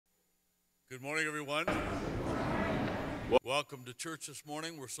Good morning, everyone. Welcome to church this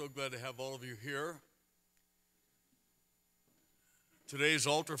morning. We're so glad to have all of you here. Today's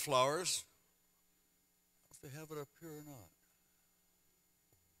altar flowers, if they have it up here or not.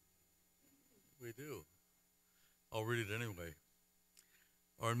 We do. I'll read it anyway.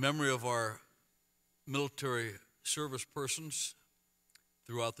 Are in memory of our military service persons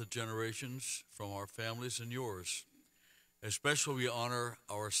throughout the generations from our families and yours. Especially we honor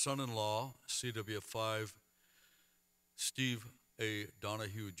our son-in-law, CW5 Steve A.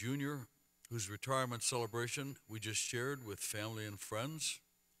 Donahue Jr., whose retirement celebration we just shared with family and friends.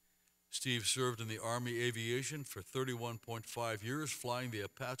 Steve served in the Army Aviation for 31.5 years, flying the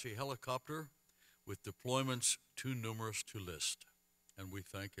Apache helicopter with deployments too numerous to list, and we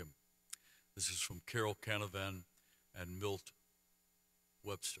thank him. This is from Carol Canavan and Milt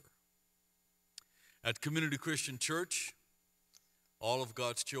Webster. At Community Christian Church, all of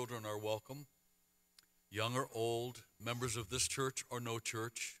God's children are welcome, young or old, members of this church or no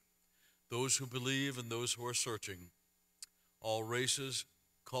church, those who believe and those who are searching, all races,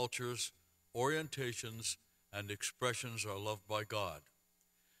 cultures, orientations, and expressions are loved by God.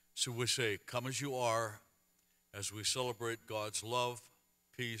 So we say, come as you are, as we celebrate God's love,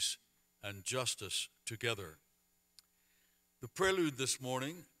 peace, and justice together. The prelude this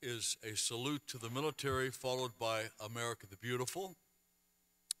morning is a salute to the military, followed by America the Beautiful,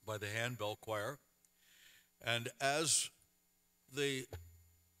 by the Handbell Choir. And as they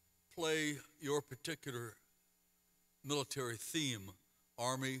play your particular military theme,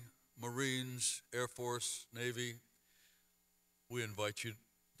 Army, Marines, Air Force, Navy, we invite you,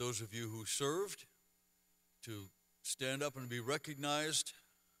 those of you who served, to stand up and be recognized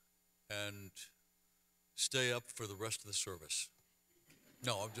and stay up for the rest of the service.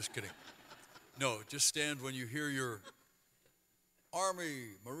 No, I'm just kidding. No, just stand when you hear your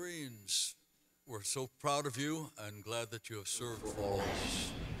Army, Marines. We're so proud of you and glad that you have served for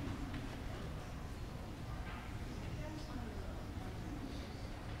us.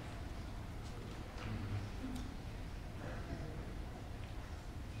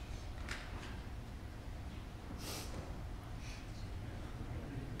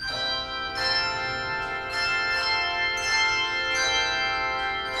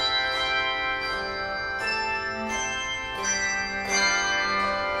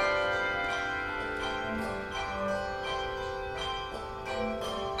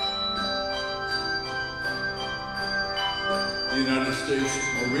 United States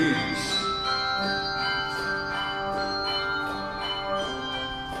Marines.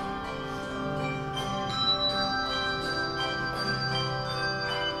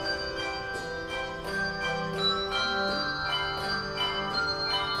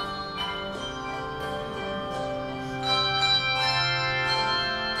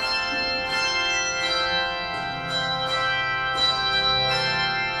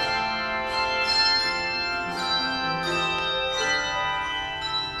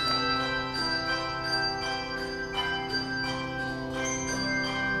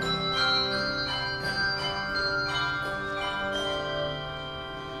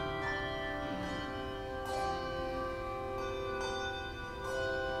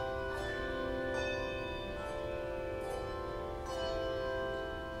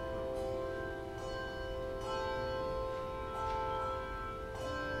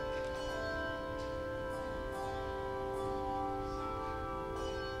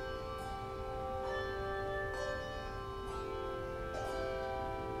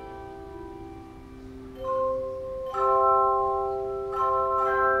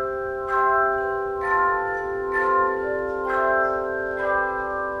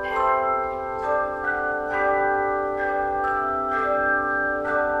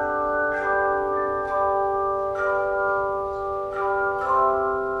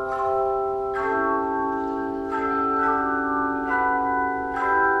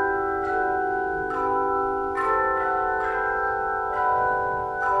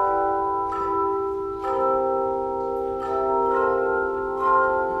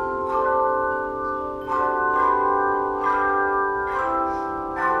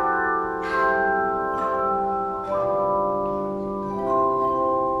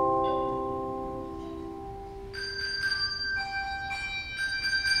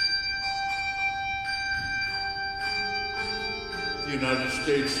 United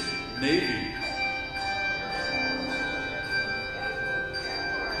States Navy.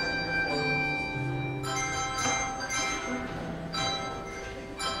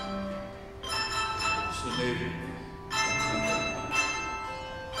 It's the Navy.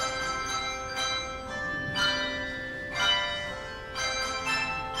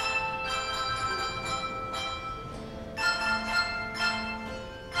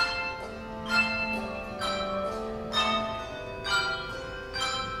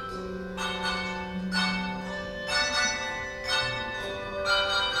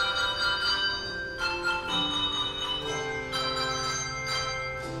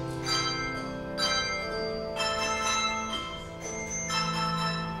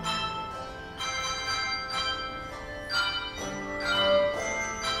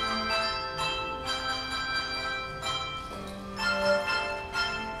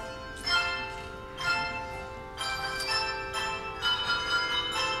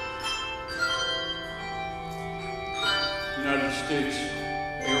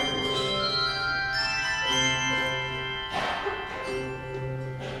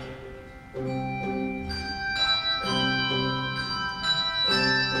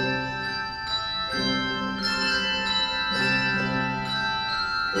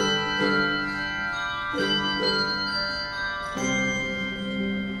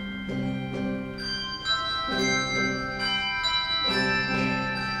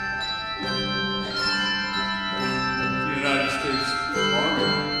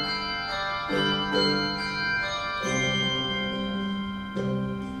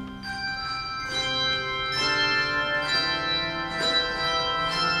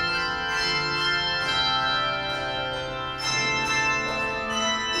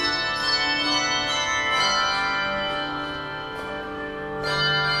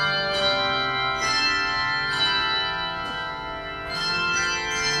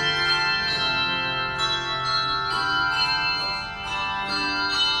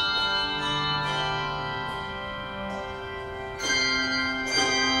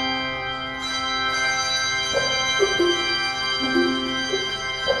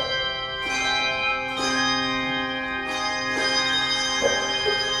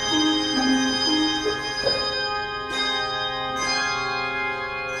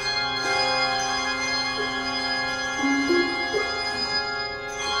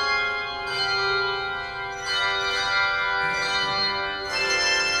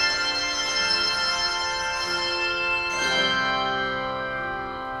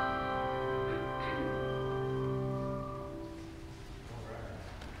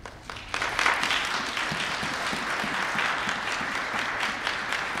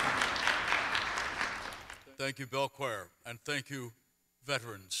 Thank you, Bell Choir, and thank you,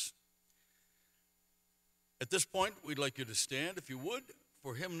 veterans. At this point, we'd like you to stand, if you would,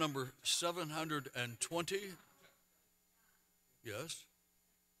 for hymn number 720. Yes?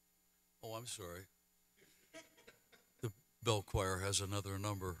 Oh, I'm sorry. The Bell Choir has another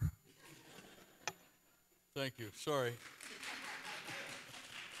number. Thank you. Sorry.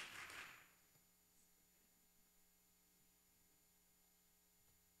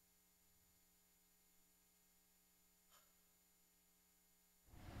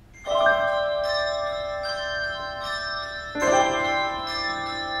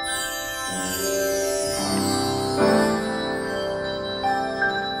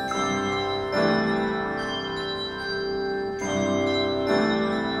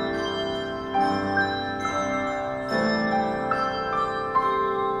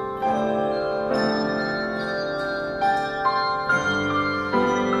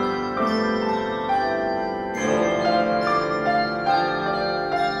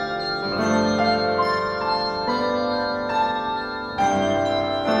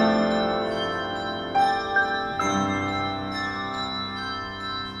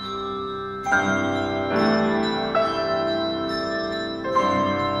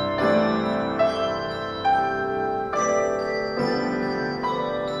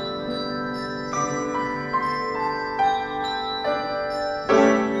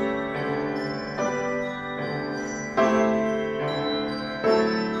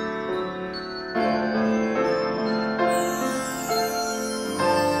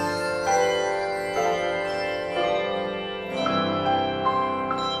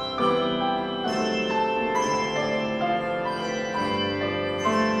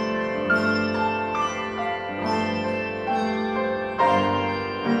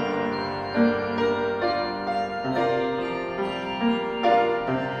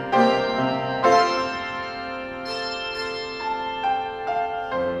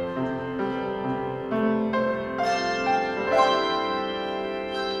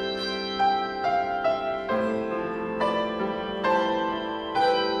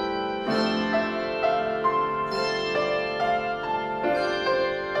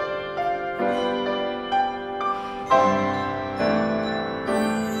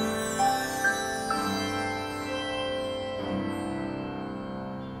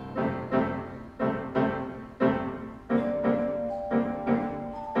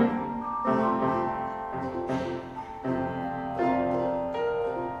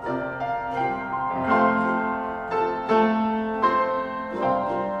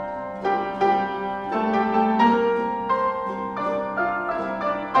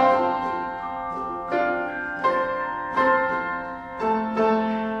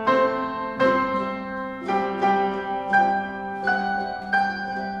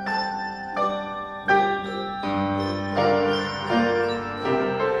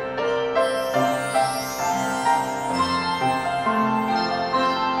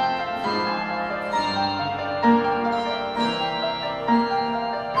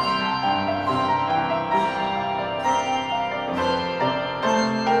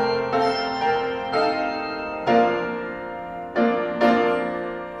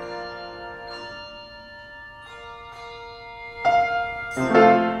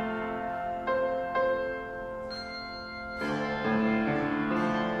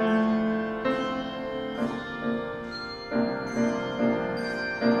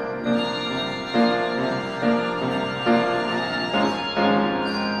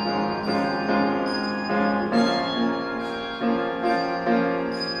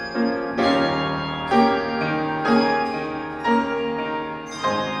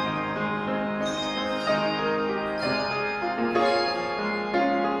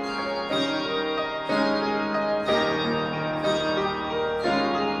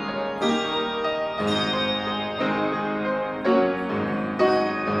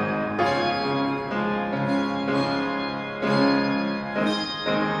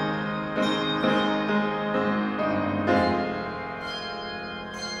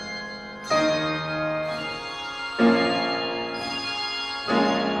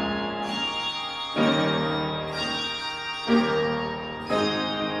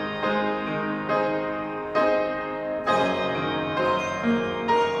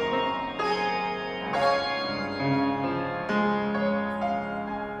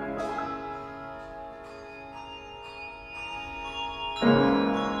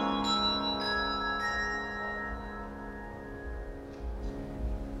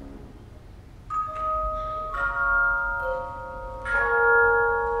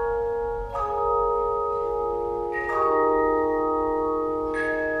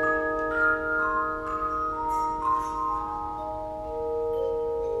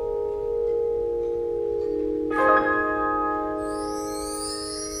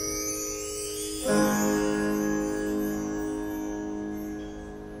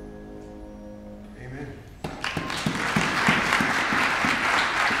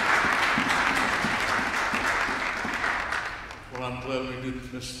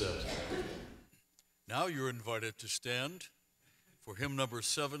 missed that. Now you're invited to stand for hymn number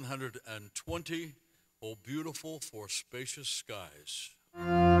 720, O Beautiful for Spacious Skies.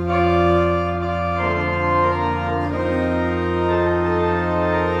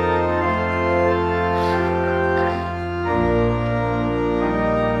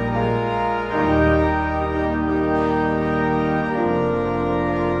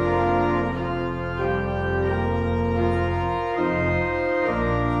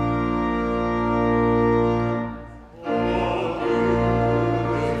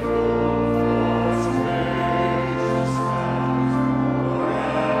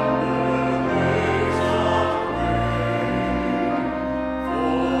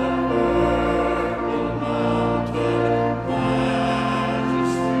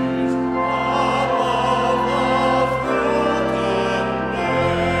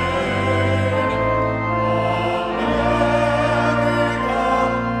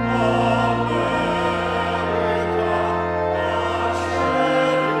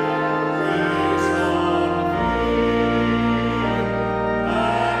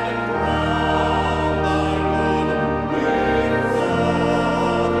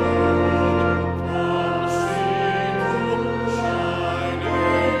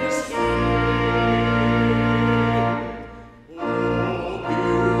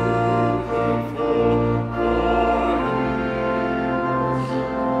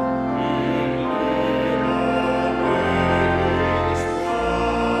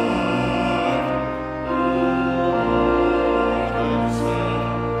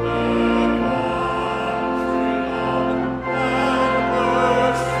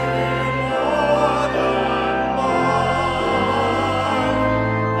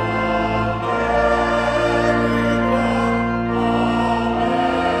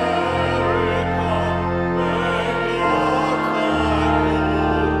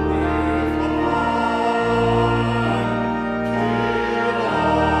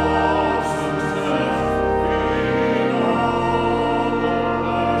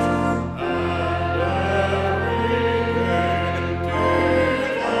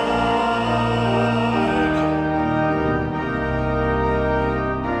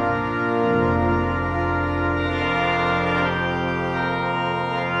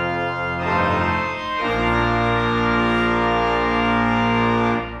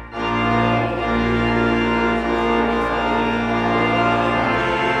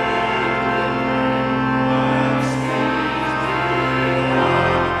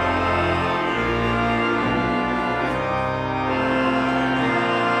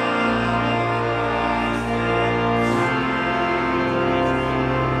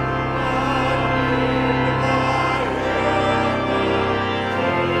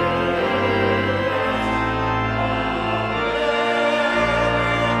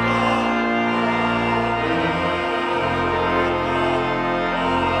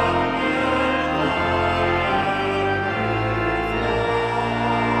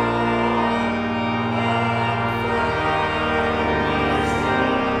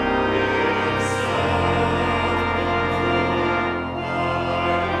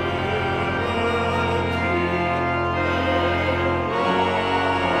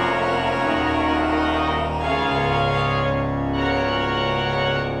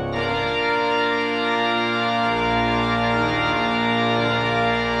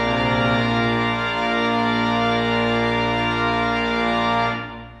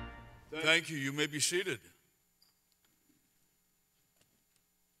 Thank you. You may be seated.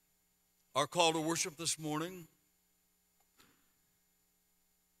 Our call to worship this morning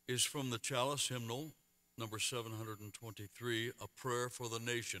is from the Chalice Hymnal, number 723, A Prayer for the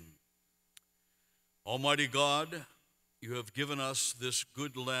Nation. Almighty God, you have given us this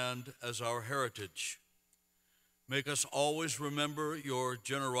good land as our heritage. Make us always remember your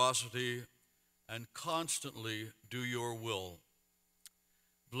generosity and constantly do your will.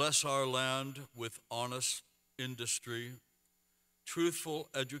 Bless our land with honest industry, truthful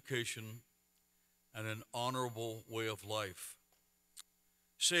education, and an honorable way of life.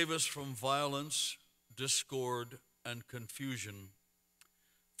 Save us from violence, discord, and confusion,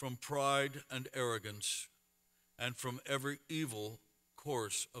 from pride and arrogance, and from every evil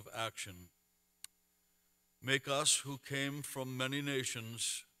course of action. Make us, who came from many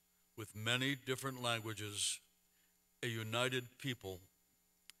nations with many different languages, a united people.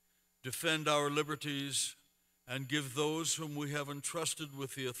 Defend our liberties and give those whom we have entrusted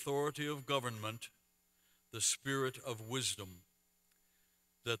with the authority of government the spirit of wisdom,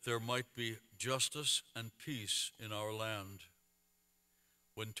 that there might be justice and peace in our land.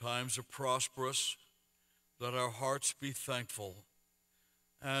 When times are prosperous, let our hearts be thankful,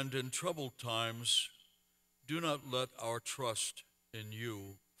 And in troubled times, do not let our trust in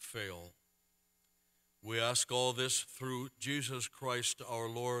you fail. We ask all this through Jesus Christ our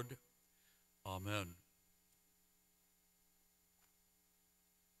Lord. Amen.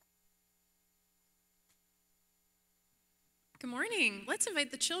 Good morning. Let's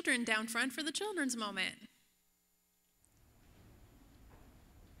invite the children down front for the children's moment.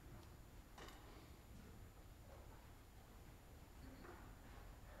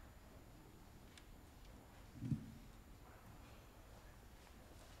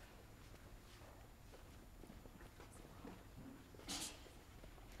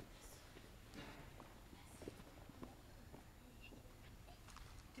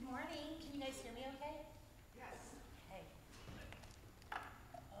 Good morning. Can you guys hear me okay? Yes. Okay.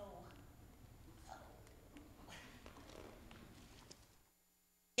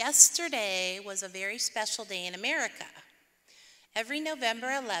 Yesterday was a very special day in America. Every November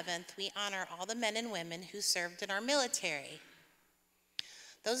 11th, we honor all the men and women who served in our military.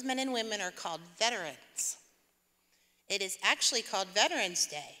 Those men and women are called veterans. It is actually called Veterans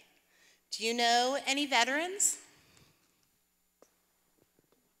Day. Do you know any veterans?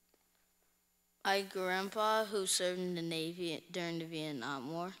 My grandpa, who served in the Navy during the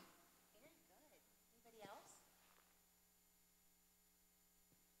Vietnam War. Very good. Anybody else?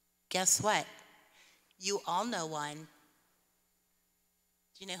 Guess what? You all know one. Do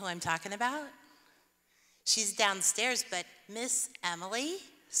you know who I'm talking about? She's downstairs, but Miss Emily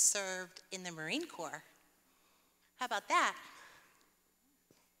served in the Marine Corps. How about that?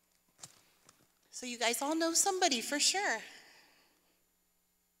 So you guys all know somebody for sure.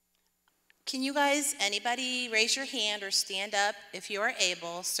 Can you guys, anybody raise your hand or stand up if you are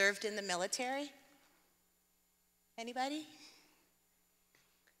able, served in the military? Anybody?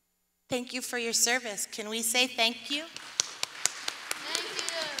 Thank you for your service. Can we say thank you? Thank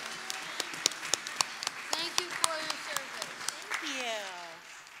you. Thank you for your service. Thank you.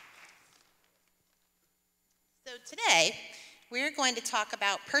 So today, we're going to talk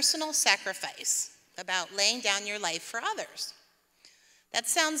about personal sacrifice, about laying down your life for others. That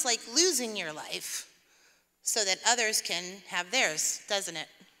sounds like losing your life so that others can have theirs, doesn't it?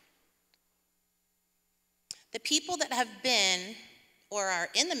 The people that have been or are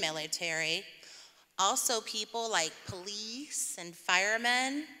in the military, also people like police and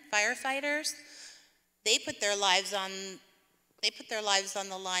firemen, firefighters, they put their lives on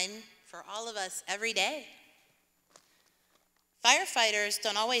the line for all of us every day. Firefighters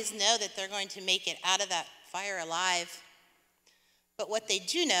don't always know that they're going to make it out of that fire alive. But what they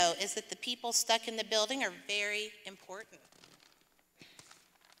do know is that the people stuck in the building are very important.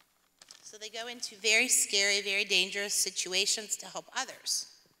 So they go into very scary, very dangerous situations to help others.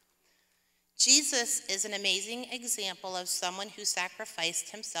 Jesus is an amazing example of someone who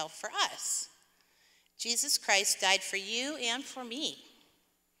sacrificed himself for us. Jesus Christ died for you and for me.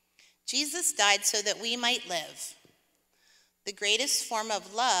 Jesus died so that we might live. The greatest form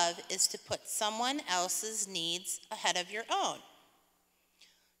of love is to put someone else's needs ahead of your own,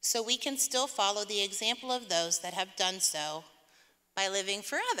 so we can still follow the example of those that have done so by living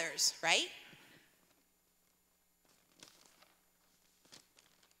for others, right?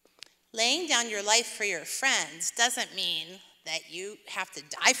 Laying down your life for your friends doesn't mean that you have to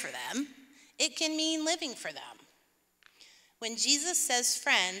die for them. It can mean living for them. When Jesus says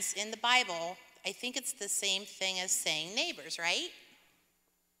friends in the Bible, I think it's the same thing as saying neighbors, right?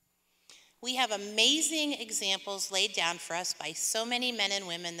 We have amazing examples laid down for us by so many men and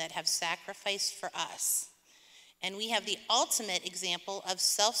women that have sacrificed for us. And we have the ultimate example of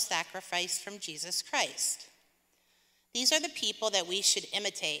self-sacrifice from Jesus Christ. These are the people that we should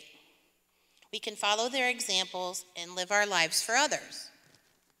imitate. We can follow their examples and live our lives for others.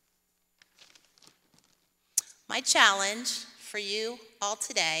 My challenge for you all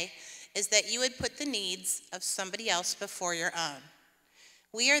today is that you would put the needs of somebody else before your own.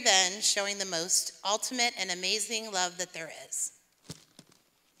 We are then showing the most ultimate and amazing love that there is.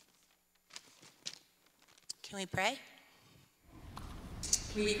 Can we pray?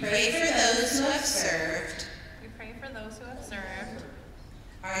 We pray for those who have served. We pray for those who have served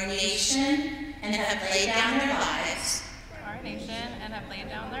Our nation and have laid down their lives. our nation and have laid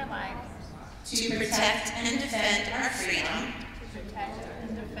down their lives To protect and defend our freedom. to protect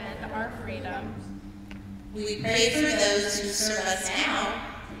and defend our freedom. We pray for those who serve us now,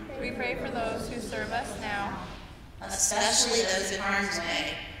 We pray for those who serve us now, especially those in harm's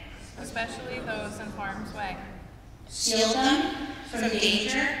way. especially those in harm's way. Shield them from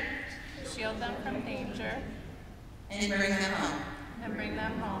danger Shield them from danger and bring them home. and bring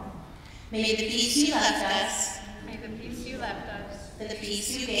them home. May the peace you left us May the peace you left us for the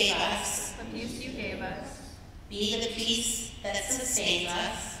peace you gave us. The peace you gave us. Be the peace that sustains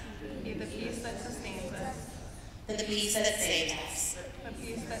us. Be the peace that sustains us. For the peace that saved us. The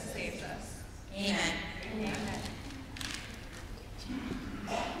peace that saved us. Amen. Amen.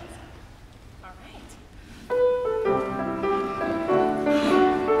 All right.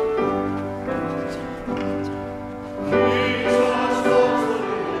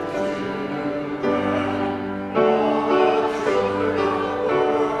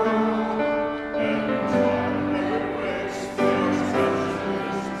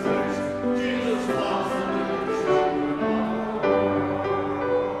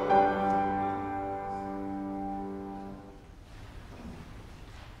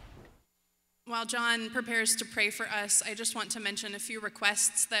 While John prepares to pray for us, I just want to mention a few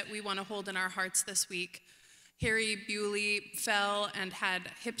requests that we want to hold in our hearts this week. Harry Bewley fell and had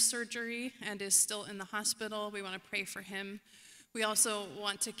hip surgery and is still in the hospital. We want to pray for him. We also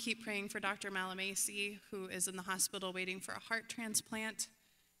want to keep praying for Dr. Malamasi, who is in the hospital waiting for a heart transplant.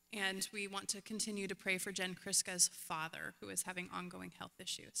 And we want to continue to pray for Jen Kriska's father, who is having ongoing health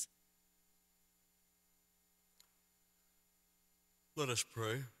issues. Let us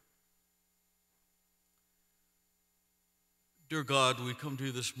pray. Dear God, we come to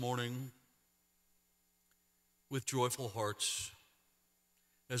you this morning with joyful hearts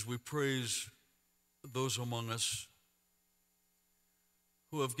as we praise those among us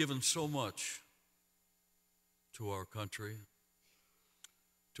who have given so much to our country,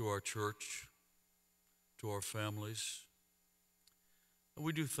 to our church, to our families. And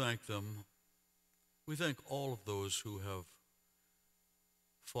we do thank them. We thank all of those who have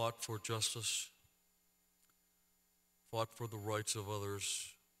fought for justice, fought for the rights of others,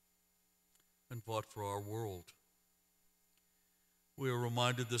 and fought for our world. We are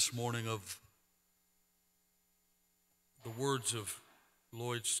reminded this morning of the words of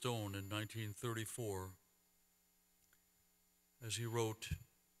Lloyd Stone in 1934 as he wrote,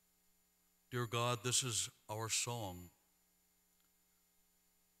 "Dear God, this is our song,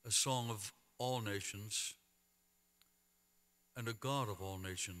 a song of all nations and a God of all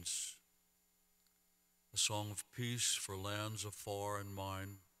nations, a song of peace for lands afar and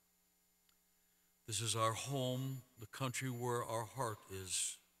mine. This is our home, the country where our heart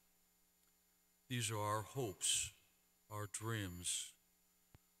is. These are our hopes, our dreams,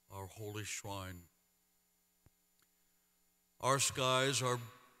 our holy shrine. Our skies are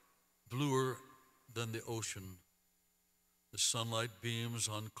bluer than the ocean. The sunlight beams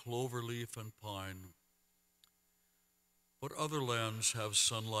on clover leaf and pine. But other lands have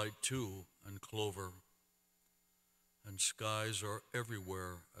sunlight too, and clover, and skies are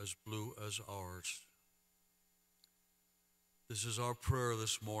everywhere as blue as ours. This is our prayer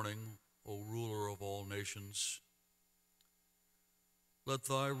this morning, O ruler of all nations. Let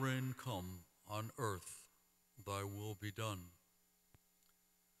thy reign come on earth, thy will be done.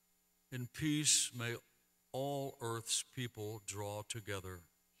 In peace may all earth's people draw together,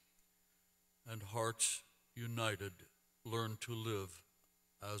 and hearts united learn to live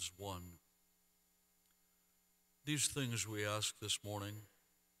as one. These things we ask this morning.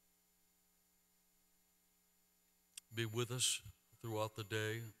 Be with us throughout the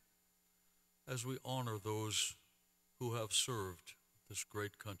day as we honor those who have served this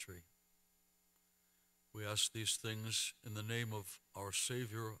great country. We ask these things in the name of our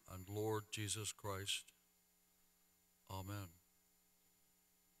Savior and Lord Jesus Christ. Amen.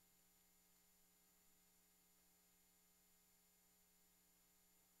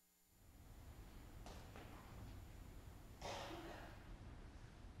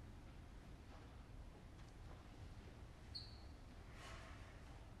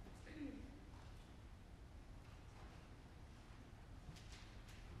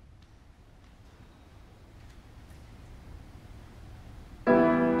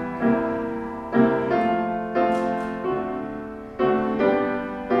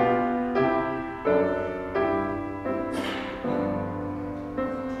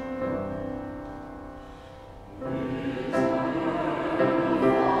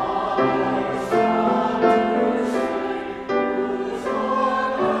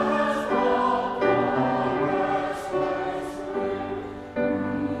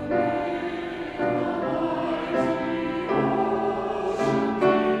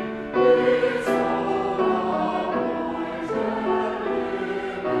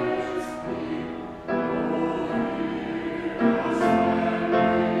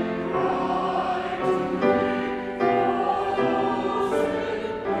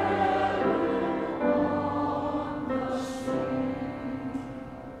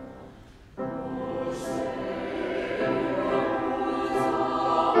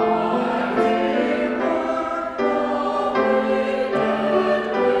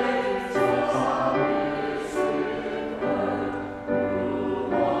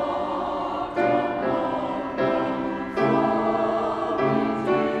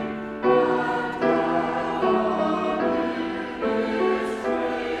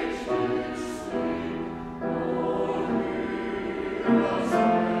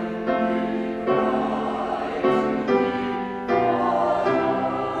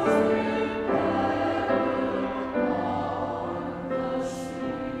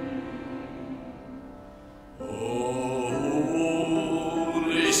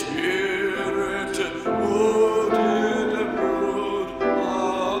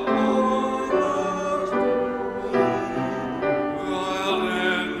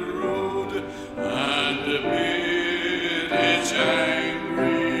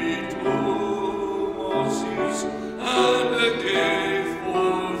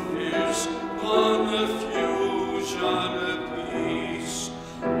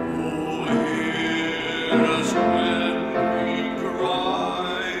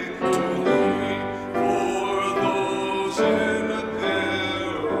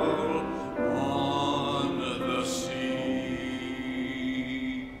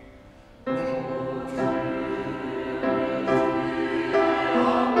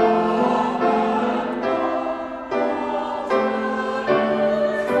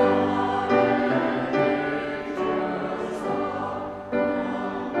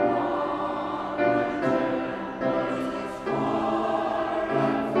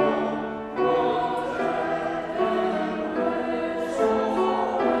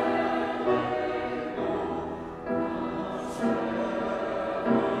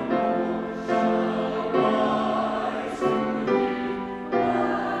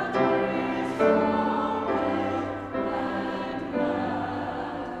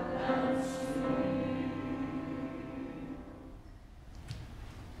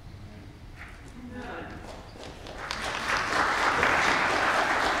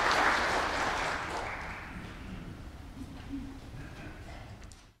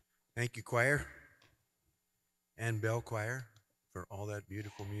 Thank you, choir and bell choir, for all that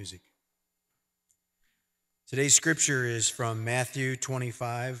beautiful music. Today's scripture is from Matthew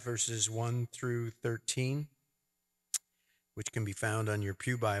 25, verses 1 through 13, which can be found on your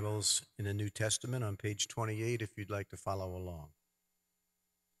pew Bibles in the New Testament on page 28 if you'd like to follow along.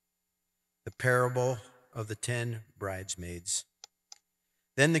 The parable of the 10 bridesmaids.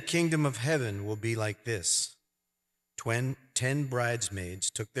 Then the kingdom of heaven will be like this. 10 bridesmaids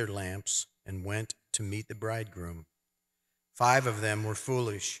took their lamps and went to meet the bridegroom. 5 of them were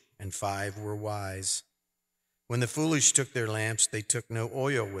foolish, and 5 were wise. When the foolish took their lamps, they took no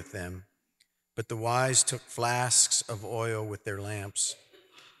oil with them, but the wise took flasks of oil with their lamps.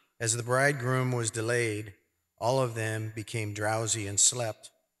 As the bridegroom was delayed, all of them became drowsy and slept.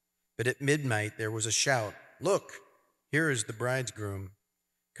 But at midnight there was a shout, "Look, here is the bridegroom.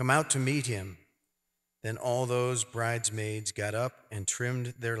 Come out to meet him." Then all those bridesmaids got up and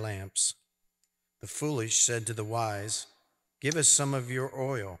trimmed their lamps. The foolish said to the wise, "Give us some of your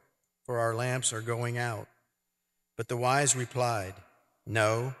oil, for our lamps are going out." But the wise replied,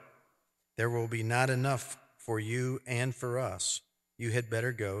 "No, there will be not enough for you and for us. You had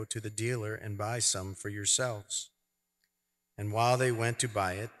better go to the dealer and buy some for yourselves." And while they went to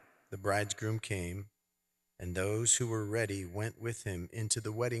buy it, the bridegroom came, and those who were ready went with him into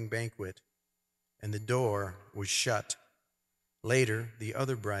the wedding banquet, and the door was shut. Later, the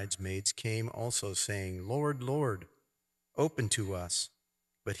other bridesmaids came also, saying, "Lord, Lord, open to us."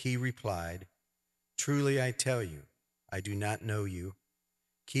 But he replied, "Truly I tell you, I do not know you.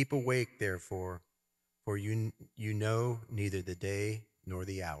 Keep awake, therefore, for you know neither the day nor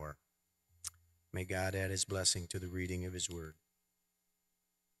the hour." May God add his blessing to the reading of his word.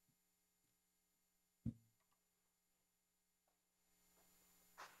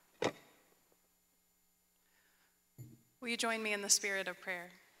 Will you join me in the spirit of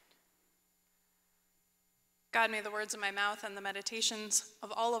prayer? God, may the words of my mouth and the meditations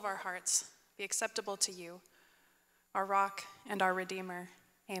of all of our hearts be acceptable to you, our rock and our redeemer.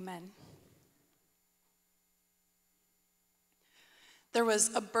 Amen. There was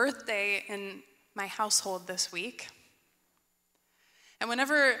a birthday in my household this week. And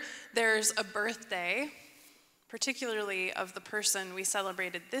whenever there's a birthday, particularly of the person we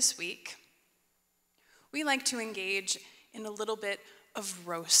celebrated this week, we like to engage in a little bit of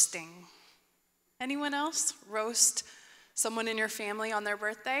roasting. Anyone else roast someone in your family on their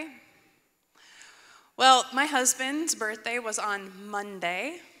birthday? Well, my husband's birthday was on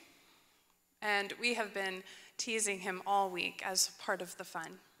Monday, and we have been teasing him all week as part of the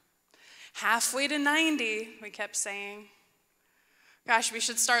fun. Halfway to 90, we kept saying. Gosh, we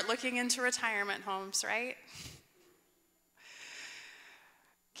should start looking into retirement homes, right?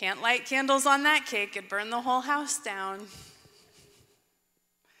 Can't light candles on that cake, it'd burn the whole house down.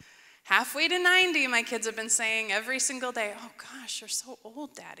 Halfway to 90, my kids have been saying every single day, "Oh gosh, you're so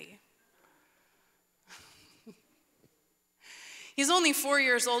old, Daddy." He's only 4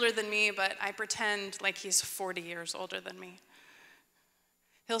 years older than me, but I pretend like he's 40 years older than me.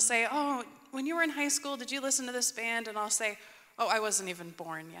 He'll say, "Oh, when you were in high school, did you listen to this band?" And I'll say, "Oh, I wasn't even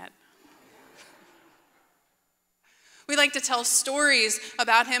born yet." We like to tell stories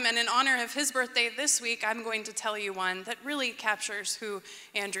about him, and in honor of his birthday this week, I'm going to tell you one that really captures who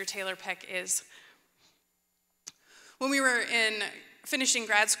Andrew Taylor Peck is. When we were finishing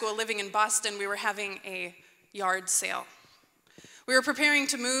grad school, living in Boston, we were having a yard sale. We were preparing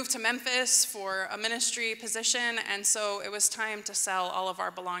to move to Memphis for a ministry position, and so it was time to sell all of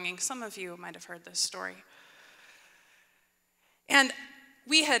our belongings. Some of you might have heard this story. And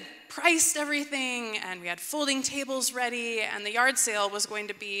we had priced everything, and we had folding tables ready, and the yard sale was going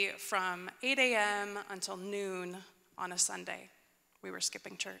to be from 8 a.m. until noon on a Sunday. We were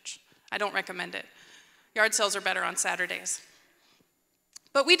skipping church. I don't recommend it. Yard sales are better on Saturdays.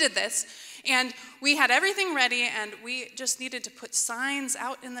 But we did this, and we had everything ready, and we just needed to put signs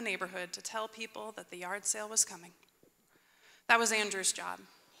out in the neighborhood to tell people that the yard sale was coming. That was Andrew's job.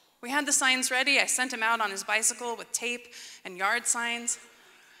 We had the signs ready. I sent him out on his bicycle with tape and yard signs.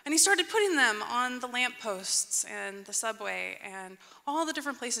 And he started putting them on the lampposts and the subway and all the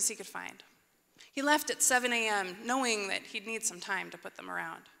different places he could find. He left at 7 a.m. knowing that he'd need some time to put them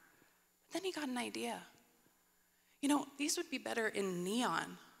around. But then he got an idea. You know, these would be better in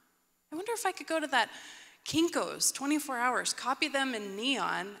neon. I wonder if I could go to that Kinko's 24 hours, copy them in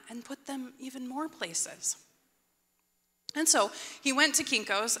neon, and put them even more places. And so he went to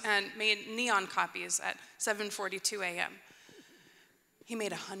Kinko's and made neon copies at 7:42 a.m. He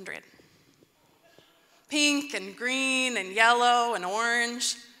made 100. Pink and green and yellow and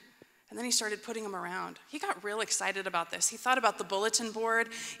orange. And then he started putting them around. He got real excited about this. He thought about the bulletin board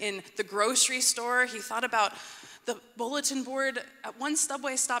in the grocery store. He thought about the bulletin board at one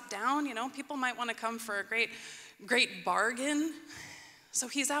subway stop down. You know, people might want to come for a great bargain. So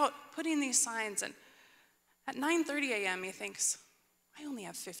he's out putting these signs, and at 9:30 a.m. he thinks, I only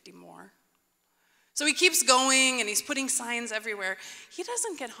have 50 more. So he keeps going, and he's putting signs everywhere. He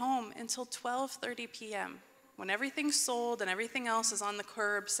doesn't get home until 12:30 p.m., when everything's sold and everything else is on the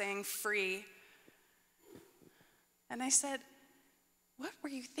curb saying free. And I said, what were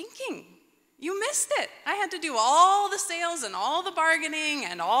you thinking? You missed it. I had to do all the sales and all the bargaining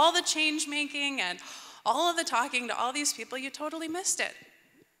and all the change making and all of the talking to all these people. You totally missed it.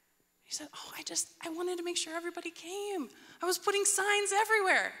 He said, I wanted to make sure everybody came. I was putting signs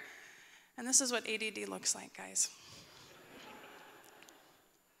everywhere. And this is what ADD looks like, guys.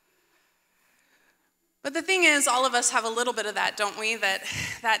 But the thing is, all of us have a little bit of that, don't we? That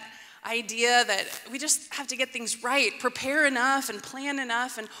idea that we just have to get things right, prepare enough and plan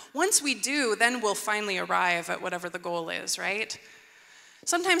enough, and once we do, then we'll finally arrive at whatever the goal is, right?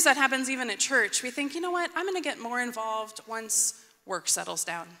 Sometimes that happens even at church. We think, you know what, I'm going to get more involved once work settles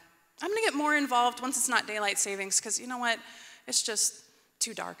down. I'm going to get more involved once it's not daylight savings, because you know what, it's just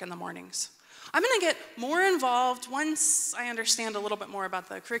too dark in the mornings. I'm going to get more involved once I understand a little bit more about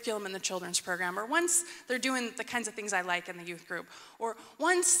the curriculum in the children's program, or once they're doing the kinds of things I like in the youth group, or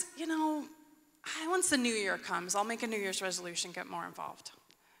once the new year comes, I'll make a New Year's resolution, get more involved.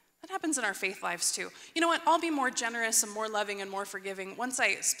 That happens in our faith lives too. You know what? I'll be more generous and more loving and more forgiving once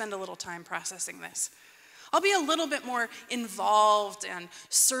I spend a little time processing this. I'll be a little bit more involved and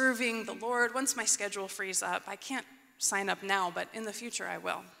serving the Lord once my schedule frees up. I can't sign up now, but in the future I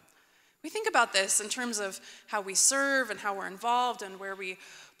will. We think about this in terms of how we serve and how we're involved and where we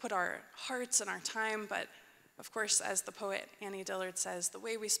put our hearts and our time, but of course, as the poet Annie Dillard says, the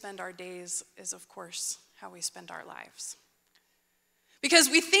way we spend our days is, of course, how we spend our lives. Because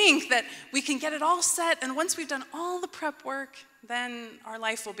we think that we can get it all set, and once we've done all the prep work, then our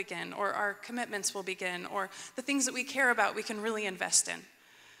life will begin, or our commitments will begin, or the things that we care about we can really invest in.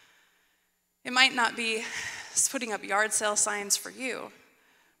 It might not be putting up yard sale signs for you,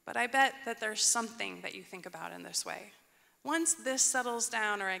 but I bet that there's something that you think about in this way. Once this settles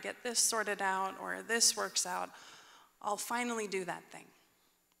down, or I get this sorted out, or this works out, I'll finally do that thing.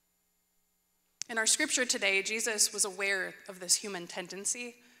 In our scripture today, Jesus was aware of this human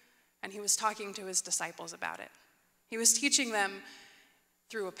tendency, and he was talking to his disciples about it. He was teaching them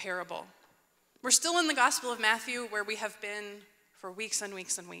through a parable. We're still in the Gospel of Matthew, where we have been for weeks and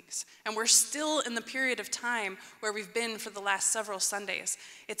weeks and weeks. And we're still in the period of time where we've been for the last several Sundays.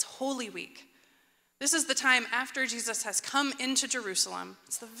 It's Holy Week. This is the time after Jesus has come into Jerusalem.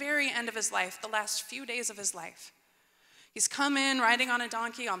 It's the very end of his life, the last few days of his life. He's come in riding on a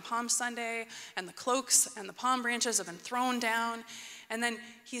donkey on Palm Sunday, and the cloaks and the palm branches have been thrown down, and then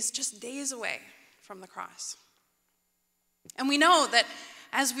he's just days away from the cross. And we know that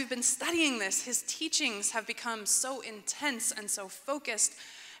as we've been studying this, his teachings have become so intense and so focused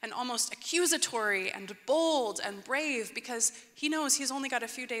and almost accusatory and bold and brave, because he knows he's only got a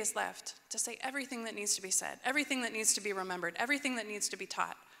few days left to say everything that needs to be said, everything that needs to be remembered, everything that needs to be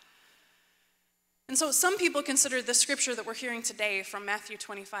taught. And so some people consider the scripture that we're hearing today from Matthew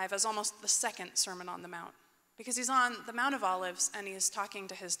 25 as almost the second Sermon on the Mount, because he's on the Mount of Olives and he's talking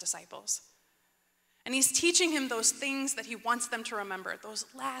to his disciples. And he's teaching him those things that he wants them to remember, those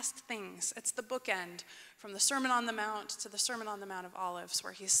last things. It's the bookend from the Sermon on the Mount to the Sermon on the Mount of Olives,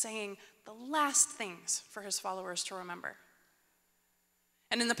 where he's saying the last things for his followers to remember.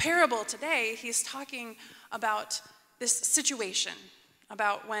 And in the parable today, he's talking about this situation,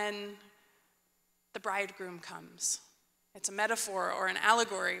 about when the bridegroom comes. It's a metaphor or an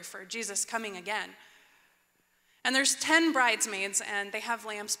allegory for Jesus coming again. And there's 10 bridesmaids, and they have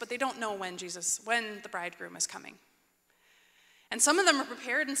lamps, but they don't know when the bridegroom is coming. And some of them are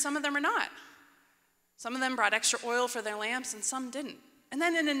prepared, and some of them are not. Some of them brought extra oil for their lamps, and some didn't. And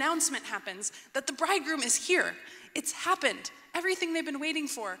then an announcement happens that the bridegroom is here. It's happened. Everything they've been waiting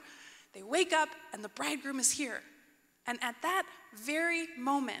for. They wake up, and the bridegroom is here. And at that very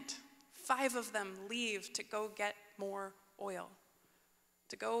moment, 5 of them leave to go get more oil,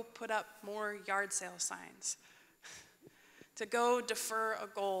 to go put up more yard sale signs, to go defer a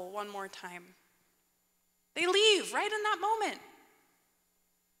goal one more time. They leave right in that moment.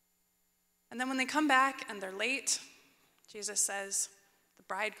 And then when they come back and they're late, the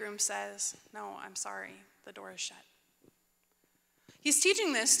bridegroom says, "No, I'm sorry, the door is shut." He's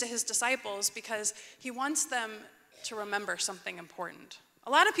teaching this to his disciples because he wants them to remember something important.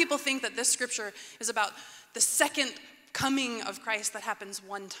 A lot of people think that this scripture is about the second coming of Christ that happens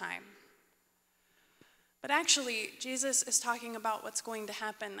one time. But actually, Jesus is talking about what's going to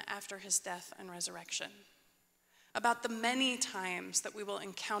happen after his death and resurrection, about the many times that we will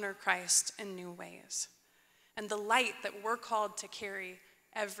encounter Christ in new ways, and the light that we're called to carry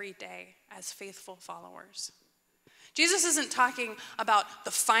every day as faithful followers. Jesus isn't talking about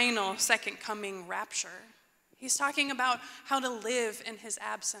the final second coming rapture. He's talking about how to live in his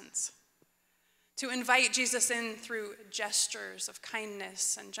absence, to invite Jesus in through gestures of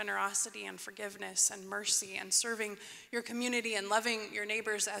kindness and generosity and forgiveness and mercy and serving your community and loving your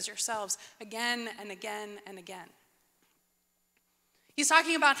neighbors as yourselves again and again and again. He's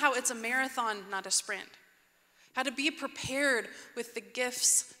talking about how it's a marathon, not a sprint. How to be prepared with the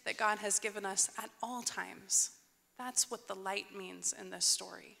gifts that God has given us at all times. That's what the light means in this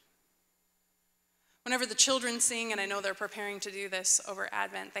story. Whenever the children sing, and I know they're preparing to do this over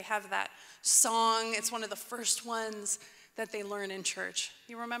Advent, they have that song. It's one of the first ones that they learn in church.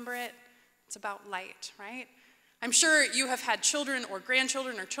 You remember it? It's about light, right? I'm sure you have had children or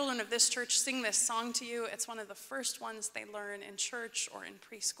grandchildren or children of this church sing this song to you. It's one of the first ones they learn in church or in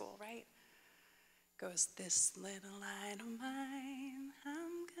preschool, right? It goes, "This little light of mine,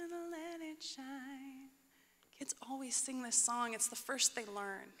 I'm gonna let it shine." Kids always sing this song. It's the first they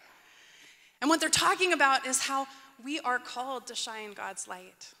learn. And what they're talking about is how we are called to shine God's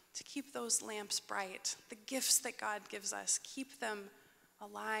light, to keep those lamps bright. The gifts that God gives us, keep them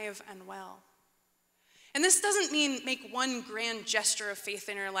alive and well. And this doesn't mean make one grand gesture of faith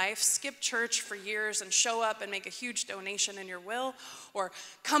in your life, skip church for years and show up and make a huge donation in your will, or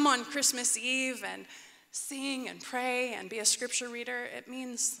come on Christmas Eve and sing and pray and be a scripture reader. It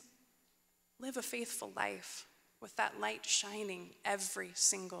means live a faithful life with that light shining every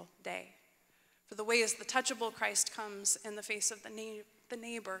single day. For the ways the touchable Christ comes in the face of the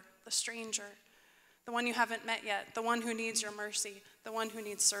neighbor, the stranger, the one you haven't met yet, the one who needs your mercy, the one who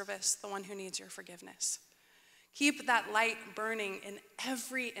needs service, the one who needs your forgiveness. Keep that light burning in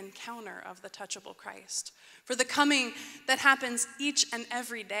every encounter of the touchable Christ. For the coming that happens each and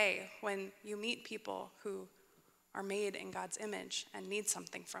every day when you meet people who are made in God's image and need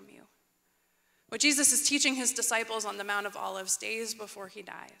something from you. What Jesus is teaching his disciples on the Mount of Olives days before he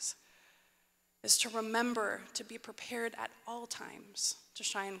dies is to remember to be prepared at all times to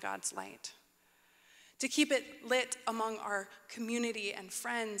shine God's light, to keep it lit among our community and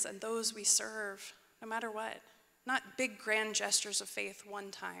friends and those we serve, no matter what. Not big grand gestures of faith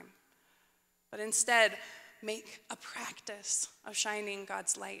one time, but instead make a practice of shining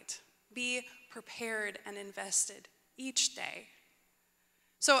God's light. Be prepared and invested each day.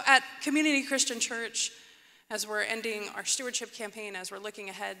 So at Community Christian Church, as we're ending our stewardship campaign, as we're looking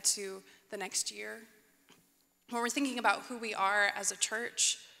ahead to the next year, when we're thinking about who we are as a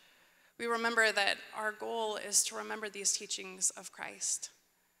church, we remember that our goal is to remember these teachings of Christ,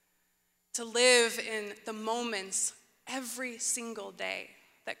 to live in the moments every single day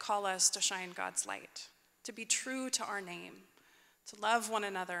that call us to shine God's light, to be true to our name, to love one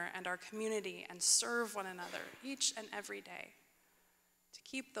another and our community and serve one another each and every day, to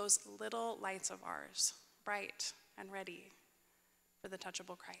keep those little lights of ours bright and ready for the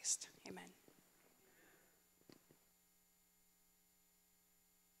touchable Christ. Amen.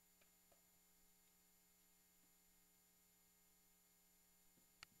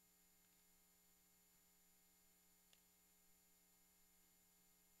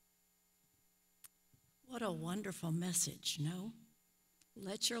 What a wonderful message, no?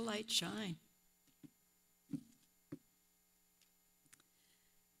 Let your light shine.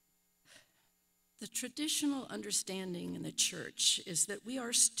 The traditional understanding in the church is that we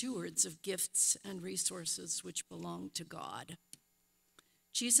are stewards of gifts and resources which belong to God.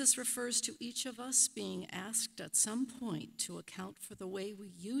 Jesus refers to each of us being asked at some point to account for the way we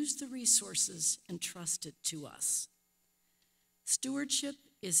use the resources entrusted to us. Stewardship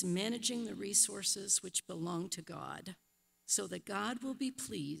is managing the resources which belong to God so that God will be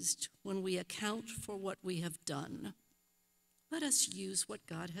pleased when we account for what we have done. Let us use what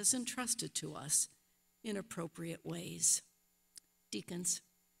God has entrusted to us in appropriate ways. Deacons.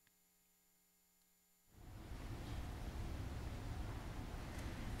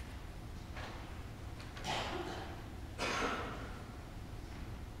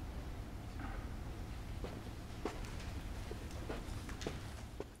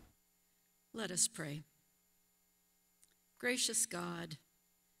 Let us pray. Gracious God,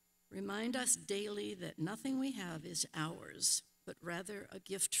 remind us daily that nothing we have is ours, but rather a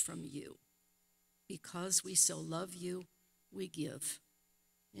gift from you. Because we so love you, we give.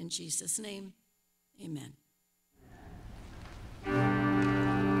 In Jesus' name, amen.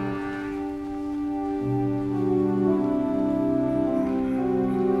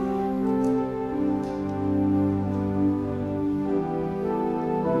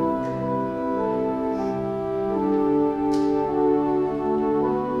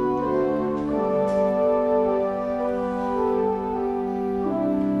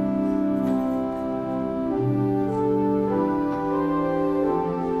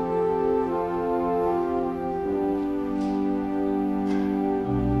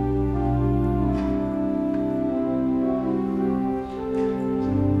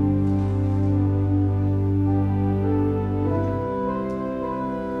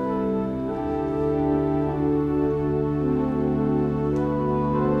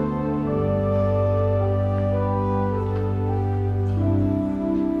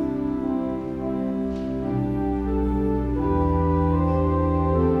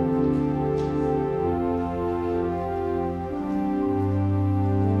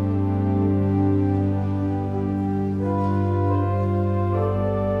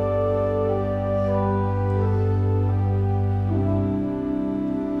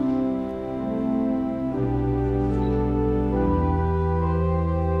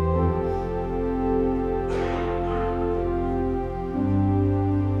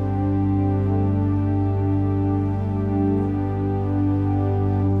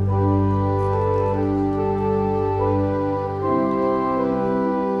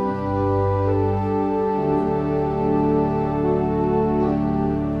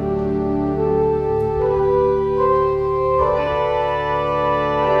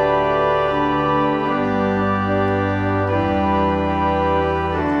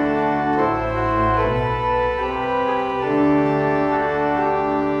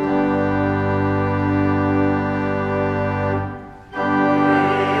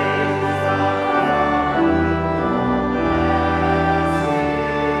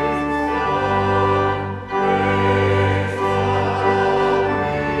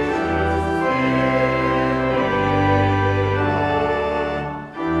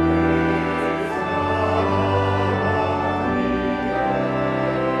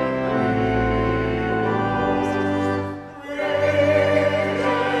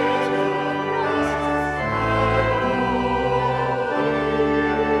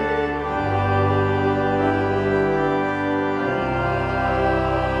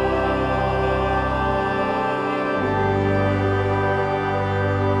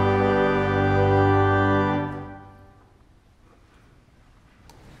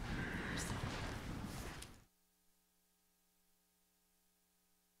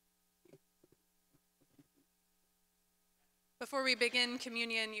 Before we begin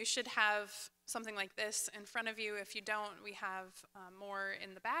communion, you should have something like this in front of you. If you don't, we have more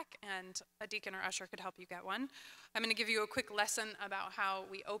in the back, and a deacon or usher could help you get one. I'm going to give you a quick lesson about how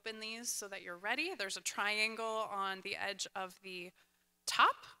we open these so that you're ready. There's a triangle on the edge of the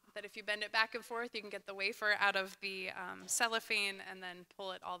top that if you bend it back and forth, you can get the wafer out of the cellophane and then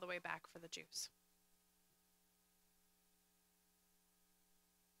pull it all the way back for the juice.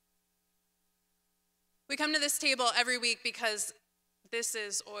 We come to this table every week because this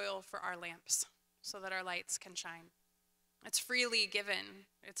is oil for our lamps so that our lights can shine. It's freely given.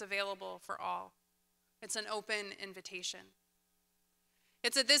 It's available for all. It's an open invitation.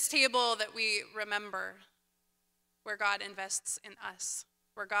 It's at this table that we remember where God invests in us,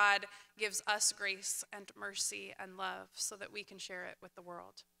 where God gives us grace and mercy and love so that we can share it with the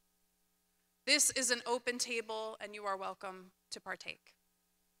world. This is an open table, and you are welcome to partake.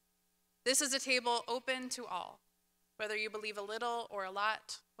 This is a table open to all, whether you believe a little or a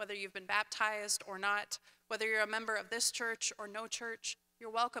lot, whether you've been baptized or not, whether you're a member of this church or no church,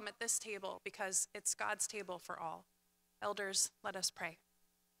 you're welcome at this table because it's God's table for all. Elders, let us pray.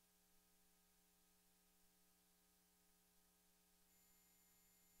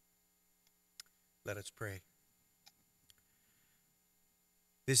 Let us pray.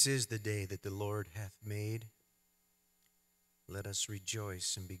 This is the day that the Lord hath made. Let us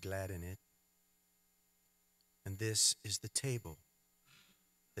rejoice and be glad in it. And this is the table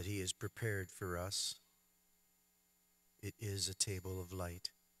that he has prepared for us. It is a table of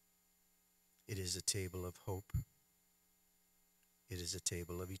light. It is a table of hope. It is a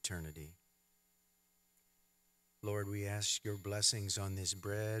table of eternity. Lord, we ask your blessings on this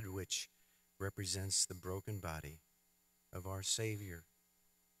bread, which represents the broken body of our Savior,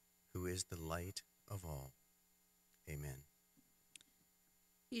 who is the light of all. Amen.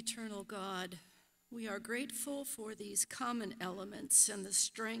 Eternal God, we are grateful for these common elements and the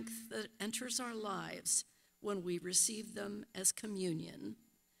strength that enters our lives when we receive them as communion.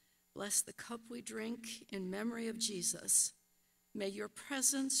 Bless the cup we drink in memory of Jesus. May your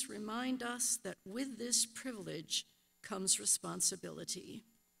presence remind us that with this privilege comes responsibility.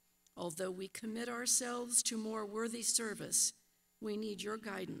 Although we commit ourselves to more worthy service, we need your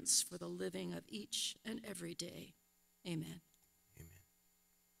guidance for the living of each and every day. Amen.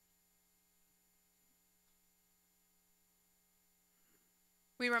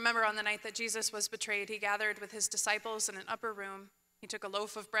 We remember on the night that Jesus was betrayed, he gathered with his disciples in an upper room. He took a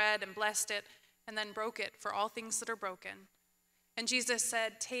loaf of bread and blessed it, and then broke it for all things that are broken. And Jesus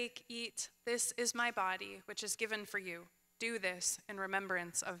said, "Take, eat, this is my body, which is given for you. Do this in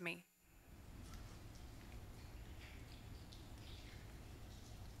remembrance of me."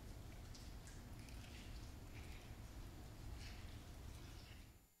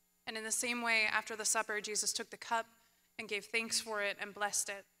 And in the same way, after the supper, Jesus took the cup and gave thanks for it and blessed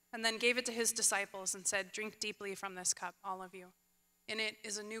it, and then gave it to his disciples and said, "Drink deeply from this cup, all of you. In it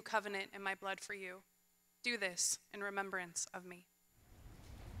is a new covenant in my blood for you. Do this in remembrance of me."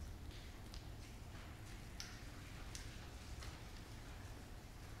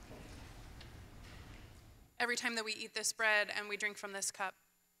 Every time that we eat this bread and we drink from this cup,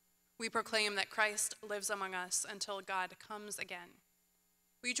 we proclaim that Christ lives among us until God comes again.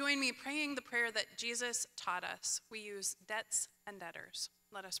 Will you join me praying the prayer that Jesus taught us? We use debts and debtors.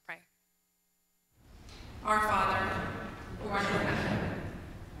 Let us pray. Our Father, who art in heaven,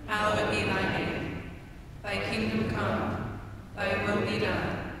 hallowed be thy name. Thy kingdom come, thy will be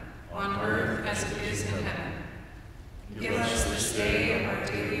done, on earth as it is in heaven. Give us this day our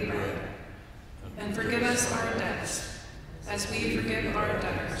daily bread, and forgive us our debts, as we forgive our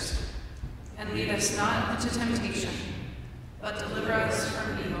debtors. And lead us not into temptation, but deliver us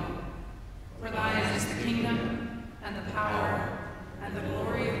from evil. For thine is the kingdom, and the power, and the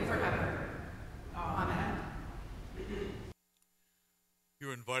glory forever. Amen.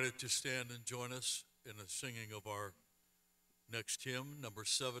 You're invited to stand and join us in the singing of our next hymn, number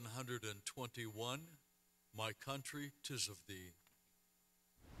 721, "My Country, 'Tis of Thee."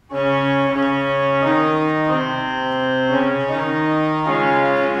 My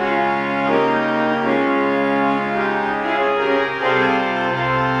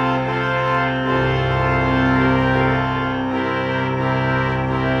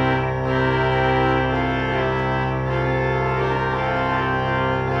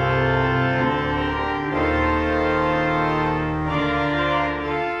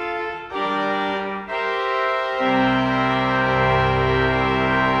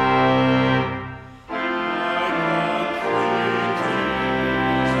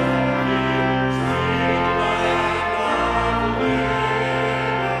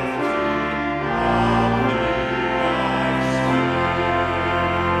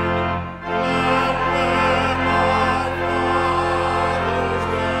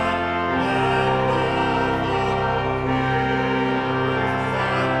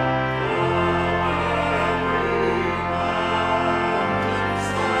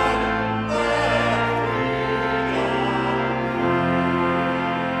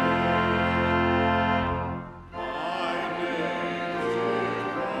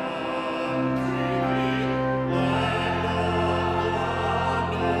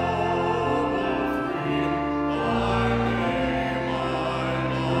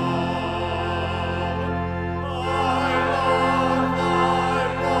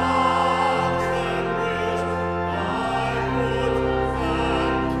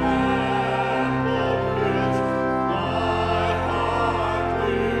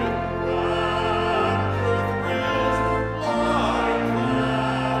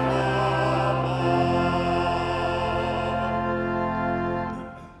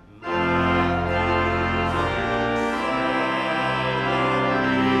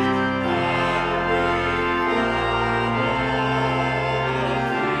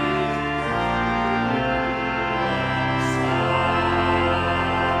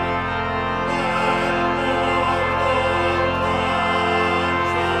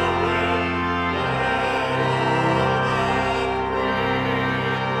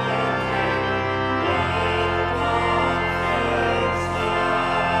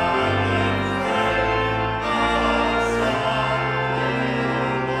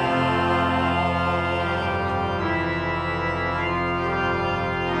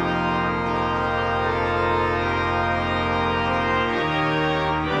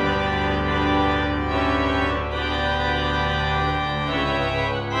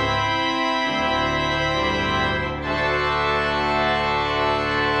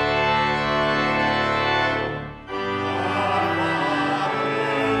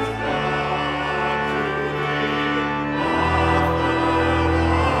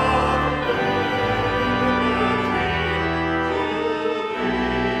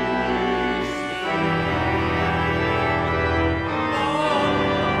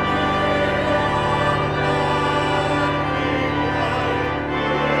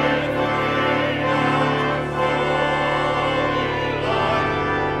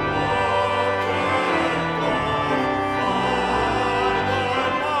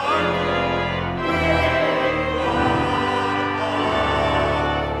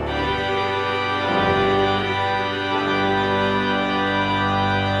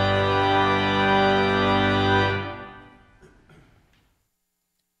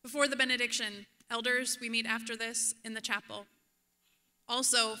the benediction, elders, we meet after this in the chapel.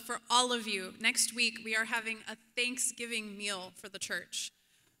 Also, for all of you, next week we are having a Thanksgiving meal for the church.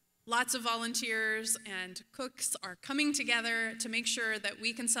 Lots of volunteers and cooks are coming together to make sure that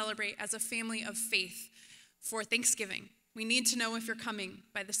we can celebrate as a family of faith for Thanksgiving. We need to know if you're coming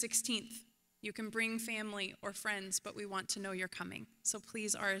by the 16th. You can bring family or friends, but we want to know you're coming. So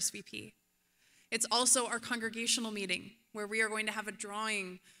please RSVP. It's also our congregational meeting where we are going to have a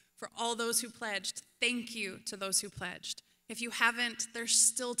drawing for all those who pledged. Thank you to those who pledged. If you haven't, there's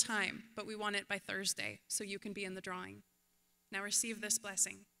still time, but we want it by Thursday so you can be in the drawing. Now receive this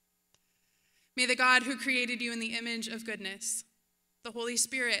blessing. May the God who created you in the image of goodness, the Holy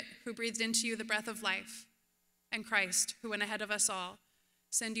Spirit who breathed into you the breath of life, and Christ who went ahead of us all,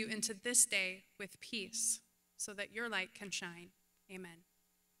 send you into this day with peace so that your light can shine. Amen.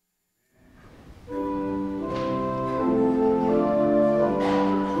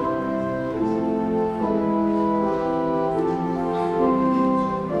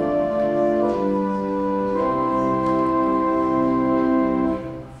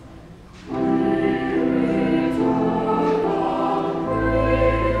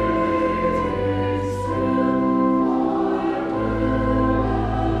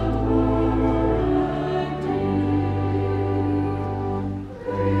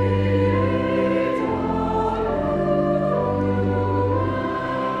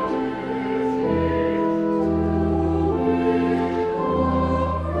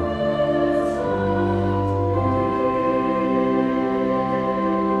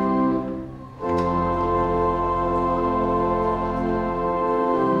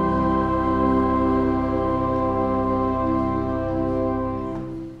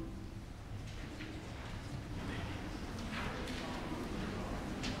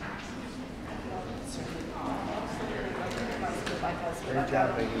 Great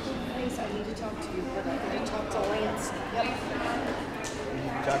job, baby. Thanks, I need to talk to you, but I need to talk to Lance. Yep.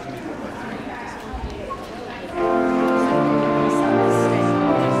 Talk to me.